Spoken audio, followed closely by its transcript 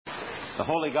The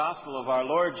Holy Gospel of our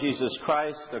Lord Jesus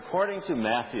Christ according to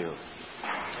Matthew.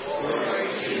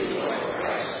 Glory to you, Lord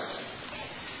Christ.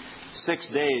 6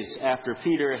 days after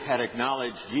Peter had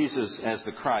acknowledged Jesus as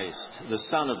the Christ, the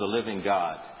Son of the living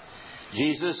God,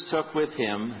 Jesus took with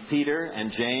him Peter and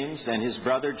James and his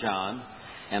brother John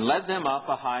and led them up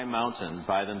a high mountain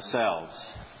by themselves.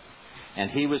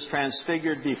 And he was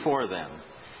transfigured before them,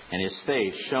 and his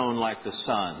face shone like the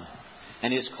sun,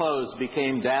 and his clothes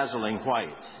became dazzling white.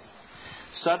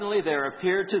 Suddenly there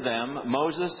appeared to them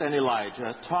Moses and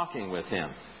Elijah talking with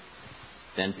him.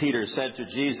 Then Peter said to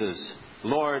Jesus,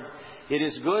 "Lord, it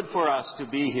is good for us to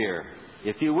be here.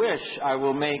 If you wish, I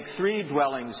will make 3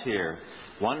 dwellings here,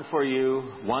 one for you,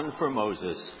 one for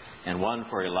Moses, and one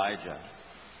for Elijah."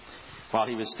 While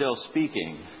he was still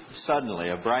speaking, suddenly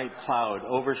a bright cloud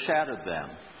overshadowed them,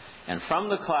 and from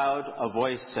the cloud a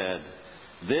voice said,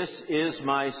 "This is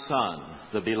my Son,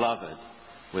 the Beloved,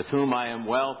 with whom I am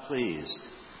well pleased.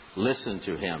 Listen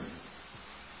to him."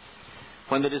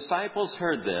 When the disciples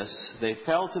heard this, they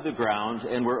fell to the ground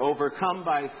and were overcome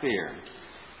by fear.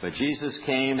 But Jesus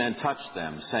came and touched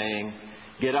them, saying,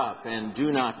 "Get up and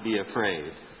do not be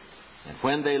afraid." And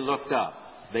when they looked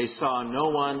up, they saw no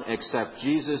one except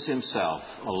Jesus himself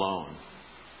alone.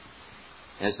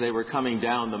 As they were coming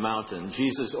down the mountain,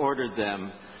 Jesus ordered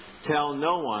them, "Tell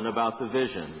no one about the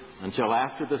vision until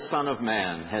after the Son of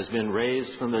Man has been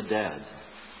raised from the dead."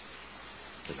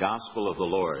 The Gospel of the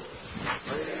Lord.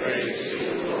 Praise to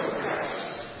you, Lord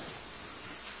Christ.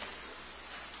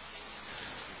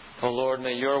 O Lord,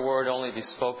 may your word only be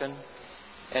spoken,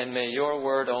 and may your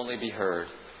word only be heard.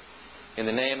 In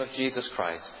the name of Jesus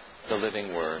Christ, the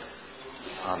living word.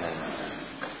 Amen.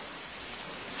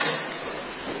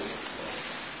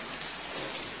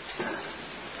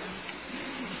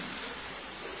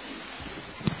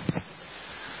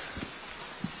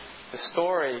 The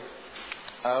story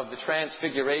of the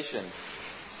Transfiguration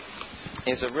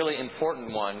is a really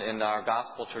important one in our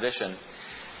gospel tradition.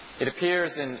 It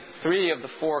appears in 3 of the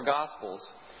 4 gospels,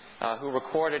 who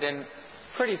record it in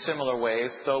pretty similar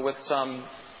ways, though with some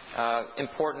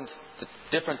important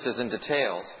differences in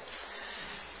details.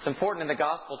 It's important in the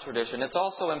gospel tradition. It's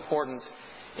also important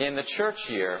in the church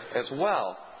year as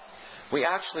well. We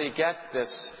actually get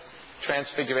this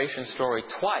Transfiguration story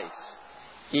twice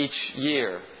each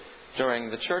year during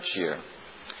the church year.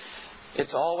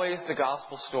 It's always the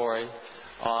gospel story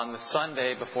on the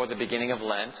Sunday before the beginning of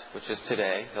Lent, which is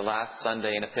today, the last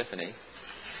Sunday in Epiphany.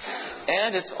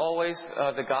 And it's always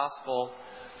the gospel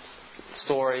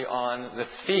story on the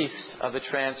Feast of the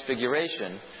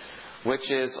Transfiguration,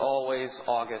 which is always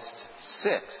August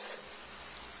 6th.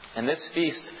 And this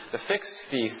feast, the fixed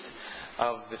feast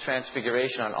of the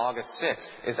Transfiguration on August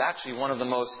 6th, is actually one of the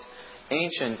most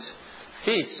ancient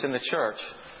feasts in the church.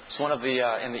 It's one of the,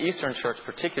 in the Eastern Church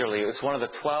particularly, it's one of the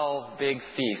 12 big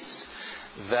feasts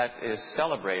that is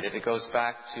celebrated. It goes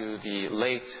back to the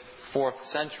late 4th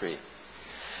century.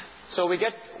 So we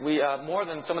more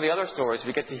than some of the other stories,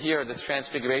 we get to hear this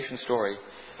Transfiguration story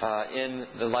in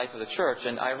the life of the church.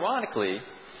 And ironically,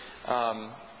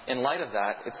 in light of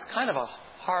that, it's kind of a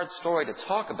hard story to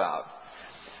talk about.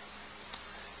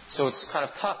 So it's kind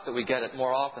of tough that we get it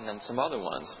more often than some other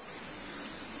ones.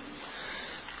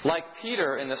 Like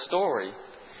Peter in the story,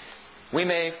 we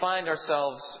may find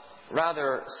ourselves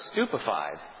rather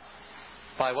stupefied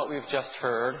by what we've just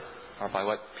heard or by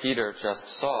what Peter just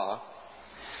saw.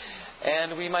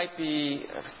 And we might be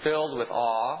filled with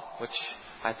awe, which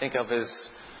I think of as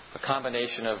a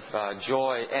combination of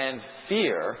joy and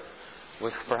fear,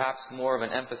 with perhaps more of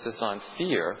an emphasis on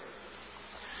fear.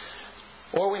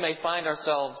 Or we may find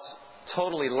ourselves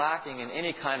totally lacking in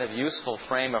any kind of useful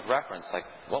frame of reference. Like,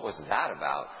 what was that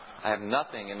about? I have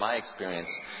nothing in my experience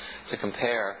to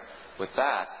compare with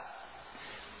that.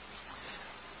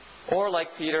 Or like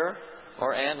Peter,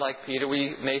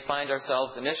 we may find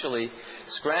ourselves initially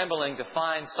scrambling to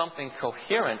find something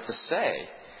coherent to say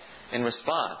in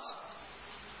response.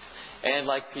 And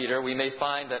like Peter, we may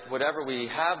find that whatever we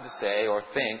have to say or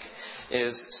think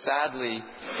is sadly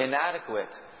inadequate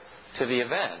to the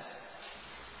event.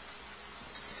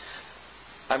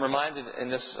 I'm reminded in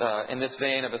this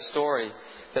vein of a story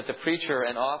that the preacher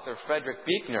and author Frederick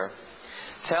Buechner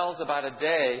tells about a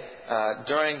day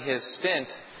during his stint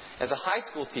as a high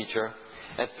school teacher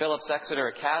at Phillips Exeter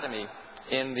Academy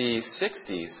in the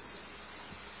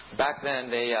 60s. Back then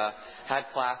they had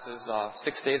classes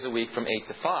 6 days a week from 8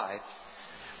 to 5.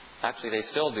 Actually, they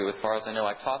still do, as far as I know.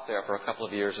 I taught there for a couple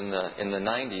of years in the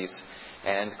 90s.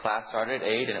 And class started at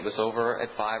 8 and it was over at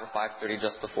 5 or 5:30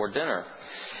 just before dinner.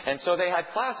 And so they had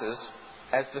classes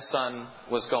as the sun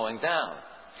was going down.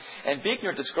 And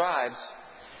Buechner describes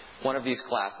one of these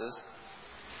classes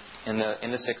in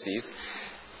the 60s.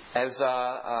 As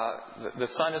the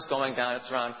sun is going down, it's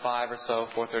around 5 or so,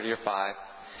 4:30 or 5,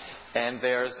 and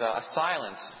there's a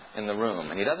silence in the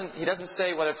room. And he doesn't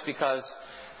say whether it's because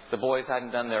the boys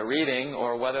hadn't done their reading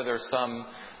or whether there's some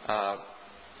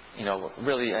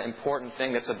really important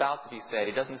thing that's about to be said.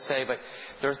 He doesn't say, but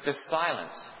there's this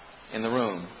silence in the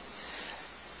room.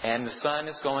 And the sun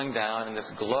is going down, and this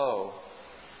glow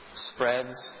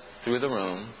spreads through the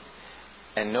room,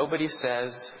 and nobody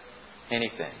says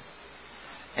anything.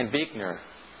 And Buechner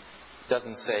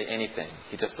doesn't say anything.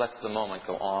 He just lets the moment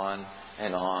go on,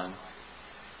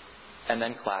 and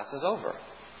then class is over.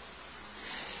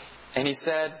 And he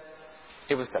said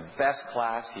it was the best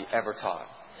class he ever taught.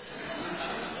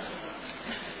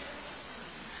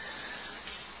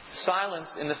 Silence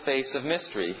in the face of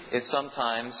mystery is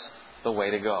sometimes the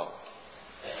way to go.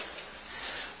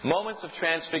 Moments of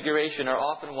transfiguration are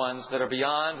often ones that are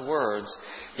beyond words,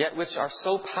 yet which are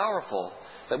so powerful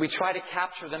that we try to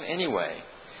capture them anyway,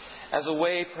 as a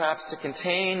way perhaps to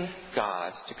contain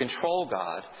God, to control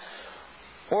God,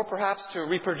 or perhaps to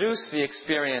reproduce the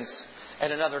experience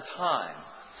at another time,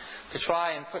 to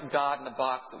try and put God in a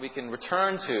box that we can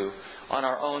return to on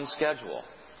our own schedule.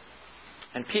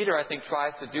 And Peter, I think,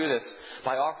 tries to do this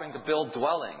by offering to build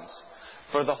dwellings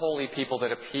for the holy people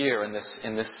that appear in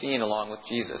this scene along with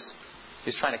Jesus.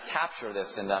 He's trying to capture this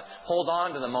and hold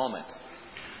on to the moment.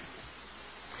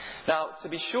 Now, to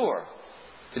be sure,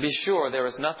 there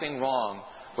is nothing wrong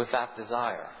with that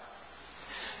desire.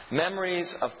 Memories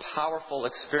of powerful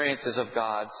experiences of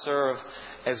God serve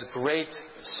as great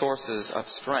sources of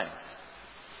strength.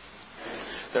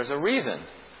 There's a reason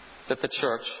that the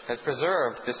church has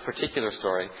preserved this particular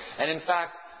story. And in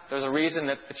fact, there's a reason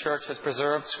that the church has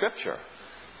preserved Scripture.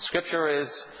 Scripture is,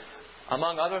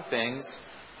 among other things,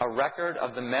 a record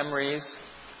of the memories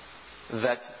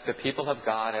that the people of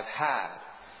God have had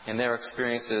in their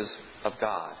experiences of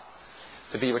God,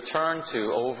 to be returned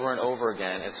to over and over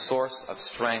again as source of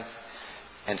strength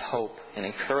and hope and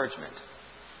encouragement.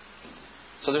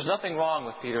 So there's nothing wrong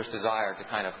with Peter's desire to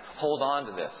kind of hold on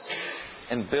to this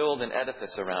and build an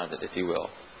edifice around it, if you will.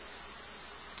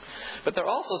 But there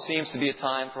also seems to be a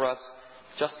time for us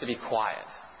just to be quiet,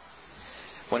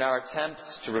 when our attempts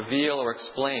to reveal or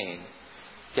explain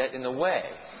get in the way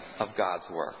of God's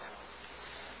work.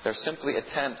 They're simply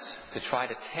attempts to try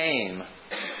to tame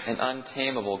an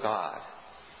untamable God.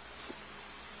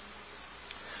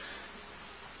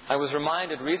 I was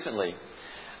reminded recently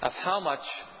of how much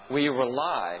we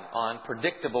rely on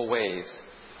predictable ways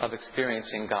of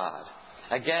experiencing God.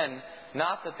 Again,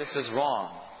 not that this is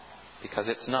wrong, because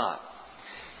it's not.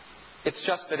 It's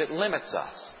just that it limits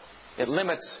us. It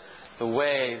limits the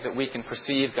way that we can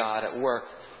perceive God at work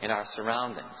in our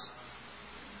surroundings.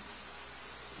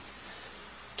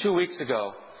 2 weeks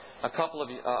ago,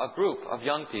 a group of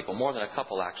young people, more than a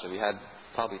couple actually, we had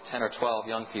probably 10 or 12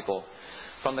 young people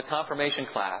from the confirmation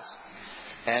class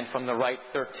and from the Right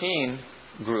 13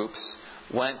 groups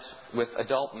went with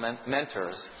adult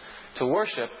mentors to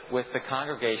worship with the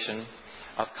congregation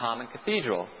of Common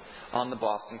Cathedral on the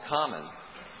Boston Common.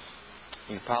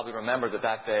 You probably remember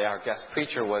that day our guest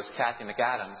preacher was Kathy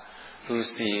McAdams, who's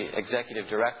the executive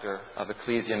director of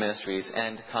Ecclesia Ministries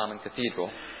and Common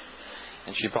Cathedral.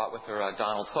 And she brought with her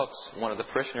Donald Hooks, one of the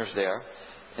parishioners there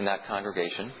in that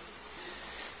congregation.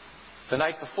 The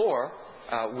night before,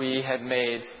 we had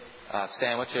made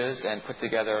sandwiches and put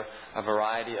together a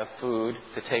variety of food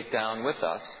to take down with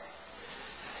us.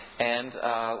 And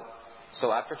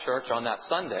so after church on that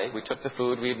Sunday, we took the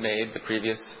food we'd made the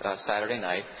previous Saturday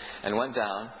night and went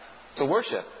down to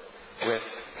worship with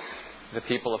the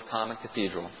people of Common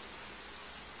Cathedral.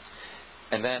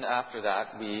 And then after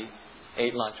that, we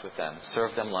ate lunch with them,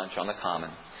 served them lunch on the Common,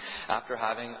 after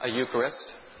having a Eucharist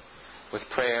with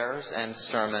prayers and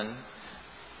sermon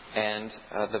and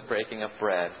the breaking of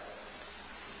bread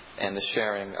and the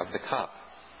sharing of the cup.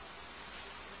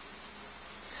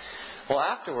 Well,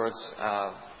 afterwards,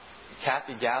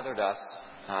 Kathy gathered us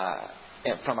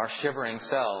from our shivering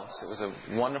selves. It was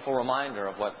a wonderful reminder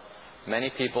of what many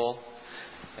people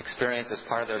experience as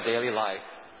part of their daily life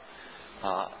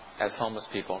as homeless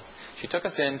people. She took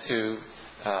us into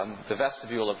the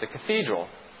vestibule of the cathedral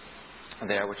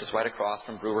there, which is right across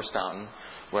from Brewer's Fountain,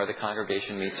 where the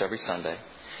congregation meets every Sunday.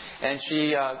 And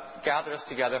she gathered us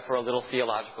together for a little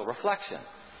theological reflection,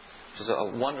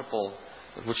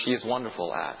 which she is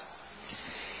wonderful at.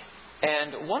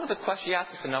 And one of the questions, she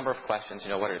asked us a number of questions.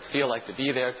 What did it feel like to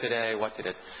be there today? What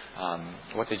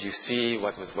did you see?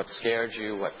 What scared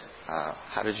you?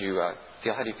 How did you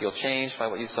feel? How do you feel changed by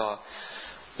what you saw?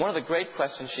 One of the great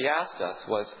questions she asked us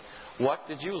was, what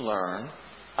did you learn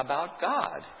about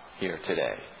God here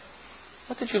today?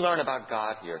 what did you learn about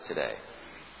God here today?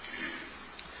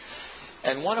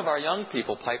 And one of our young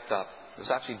people piped up. It was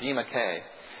actually Dee McKay.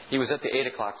 He was at the 8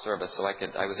 o'clock service, so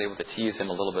I was able to tease him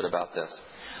a little bit about this.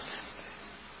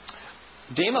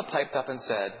 Dima piped up and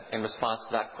said, in response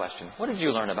to that question, what did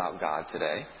you learn about God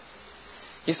today?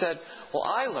 He said, well,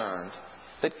 I learned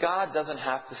that God doesn't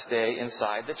have to stay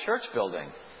inside the church building.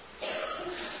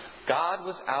 God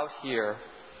was out here,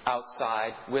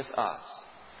 outside with us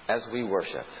as we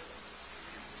worshiped.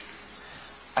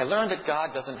 I learned that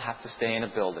God doesn't have to stay in a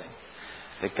building.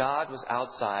 That God was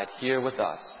outside here with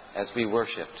us as we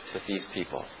worshipped with these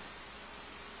people.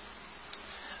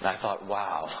 And I thought,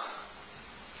 wow.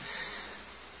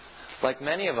 Like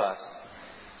many of us,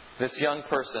 this young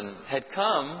person had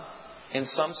come in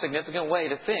some significant way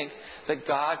to think that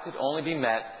God could only be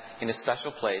met in a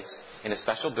special place, in a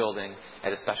special building,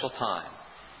 at a special time.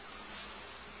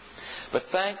 But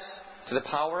thanks to the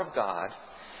power of God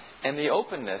and the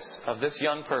openness of this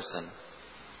young person,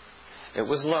 it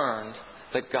was learned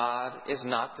that God is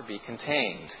not to be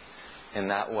contained in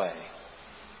that way.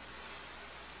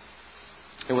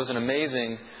 It was an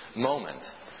amazing moment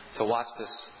to watch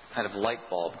this kind of light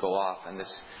bulb go off in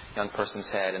this young person's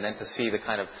head, and then to see the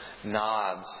kind of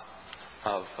nods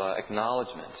of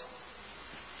acknowledgement.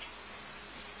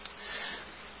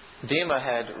 Dima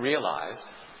had realized,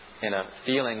 in a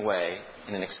feeling way,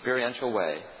 in an experiential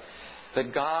way,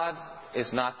 that God is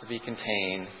not to be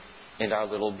contained in our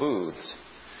little booths,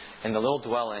 in the little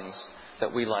dwellings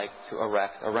that we like to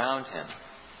erect around Him.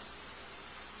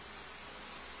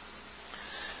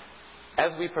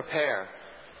 As we prepare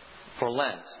for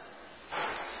Lent,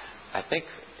 I think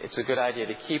it's a good idea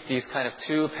to keep these kind of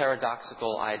two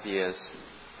paradoxical ideas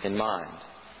in mind.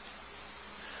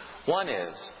 One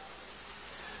is,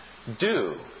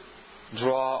 do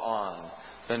draw on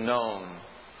the known,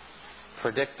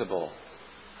 predictable,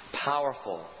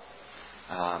 powerful,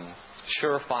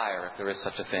 surefire, if there is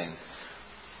such a thing,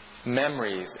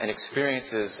 memories and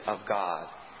experiences of God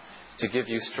to give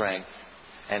you strength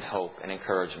and hope and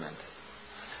encouragement.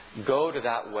 Go to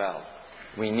that well.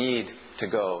 We need to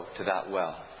go to that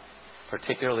well,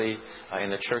 particularly in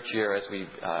the church year as we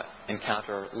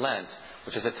encounter Lent,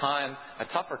 which is a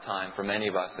tougher time for many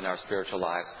of us in our spiritual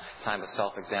lives, time of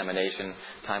self-examination,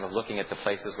 time of looking at the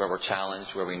places where we're challenged,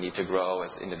 where we need to grow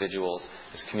as individuals,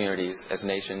 as communities, as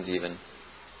nations even.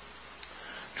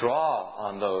 Draw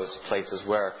on those places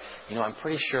where, I'm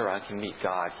pretty sure I can meet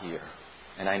God here,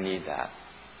 and I need that.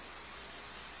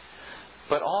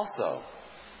 But also,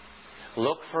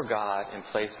 look for God in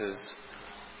places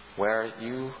where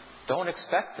you don't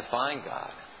expect to find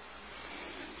God.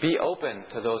 Be open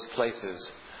to those places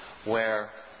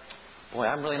where,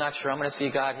 I'm really not sure I'm going to see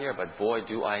God here, but boy,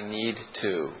 do I need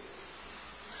to.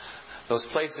 Those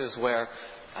places where,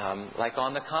 like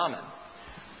on the Common,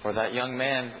 where that young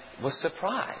man was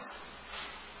surprised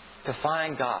to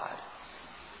find God,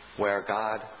 where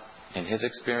God, in his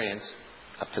experience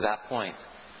up to that point,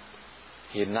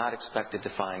 he had not expected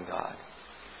to find God.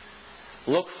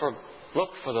 Look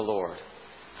for the Lord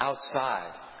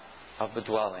outside of the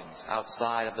dwellings,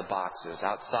 outside of the boxes,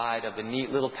 outside of the neat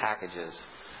little packages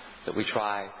that we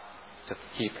try to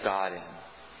keep God in.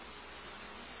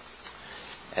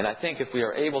 And I think if we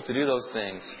are able to do those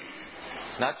things,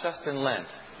 not just in Lent,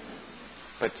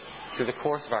 but through the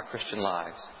course of our Christian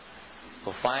lives,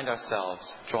 we'll find ourselves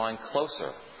drawing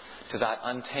closer to that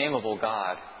untamable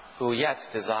God who yet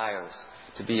desires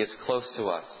to be as close to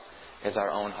us as our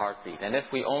own heartbeat. And if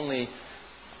we only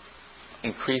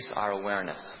increase our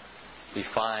awareness, we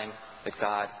find that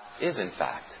God is in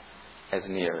fact as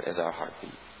near as our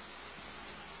heartbeat.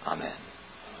 Amen.